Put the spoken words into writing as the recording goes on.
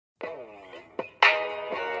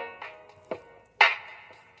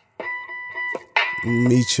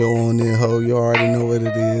Meecho on this hoe, you already know what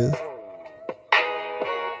it is.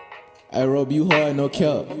 I rob you hard, no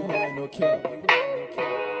cap.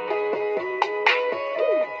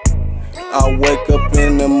 I wake up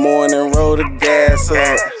in the morning, roll the gas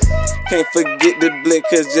up. Can't forget the blick,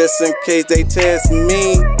 cause just in case they test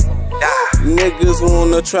me. Niggas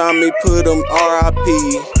wanna try me, put them RIP.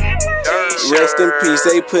 Rest in peace,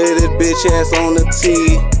 they put his bitch ass on the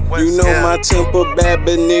T. You know my temper bad,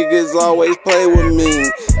 but niggas always play with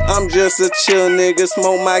me. I'm just a chill nigga,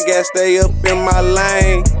 smoke my gas, stay up in my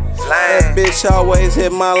lane. That bitch always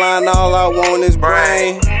hit my line, all I want is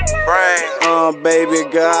brain. Baby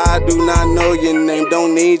girl, I do not know your name,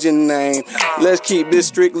 don't need your name. Let's keep this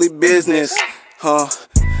strictly business,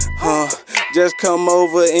 just come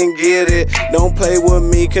over and get it. Don't play with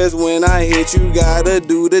me, cause when I hit you gotta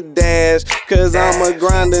do the dash. Cause I'm a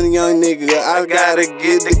grinding young nigga, I gotta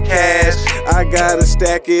get the cash. I gotta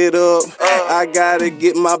stack it up, I gotta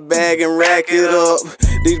get my bag and rack it up.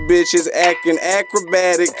 These bitches acting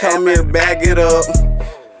acrobatic, come here, bag it up.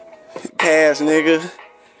 Cash nigga,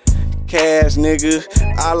 cash nigga.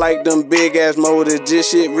 I like them big ass motors,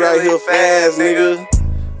 this shit right here fast nigga.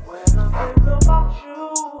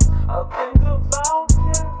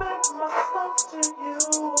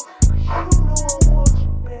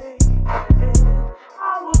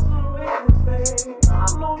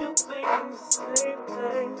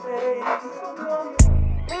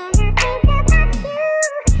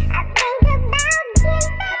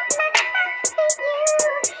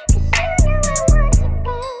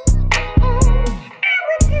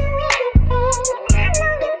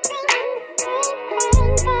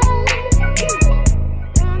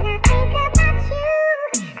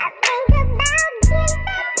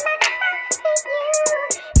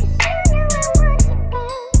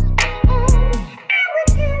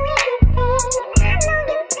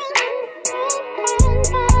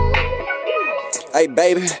 Hey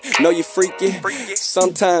baby, know you freaky.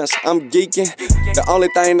 Sometimes I'm geeking. The only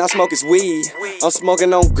thing I smoke is weed. I'm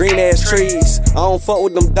smoking on green ass trees. I don't fuck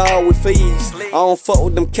with them dog with fleas. I don't fuck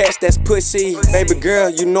with them cats that's pussy. Baby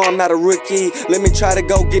girl, you know I'm not a rookie. Let me try to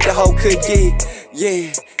go get the whole cookie.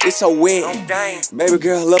 Yeah, it's so wet. Baby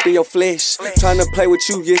girl, up in your flesh. Trying to play with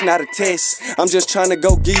you is not a test. I'm just trying to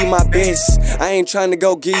go give you my best. I ain't trying to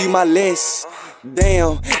go give you my less.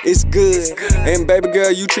 Damn, it's good. And baby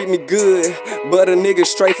girl, you treat me good. But a nigga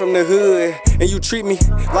straight from the hood. And you treat me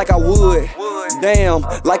like I would. Damn,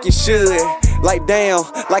 like you should. Like damn,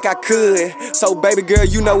 like I could. So baby girl,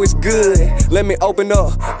 you know it's good. Let me open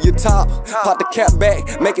up your top. Pop the cap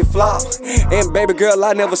back, make it flop. And baby girl,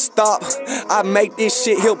 I never stop. I make this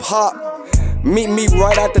shit hip hop. Meet me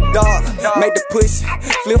right at the dock. Make the pussy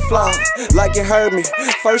flip-flop like you heard me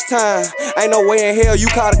first time. Ain't no way in hell you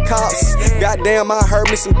call the cops. Goddamn, I heard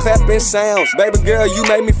me some clapping sounds. Baby girl, you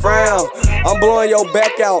made me frown. I'm blowing your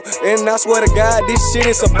back out, and I swear to God, this shit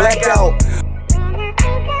is a blackout.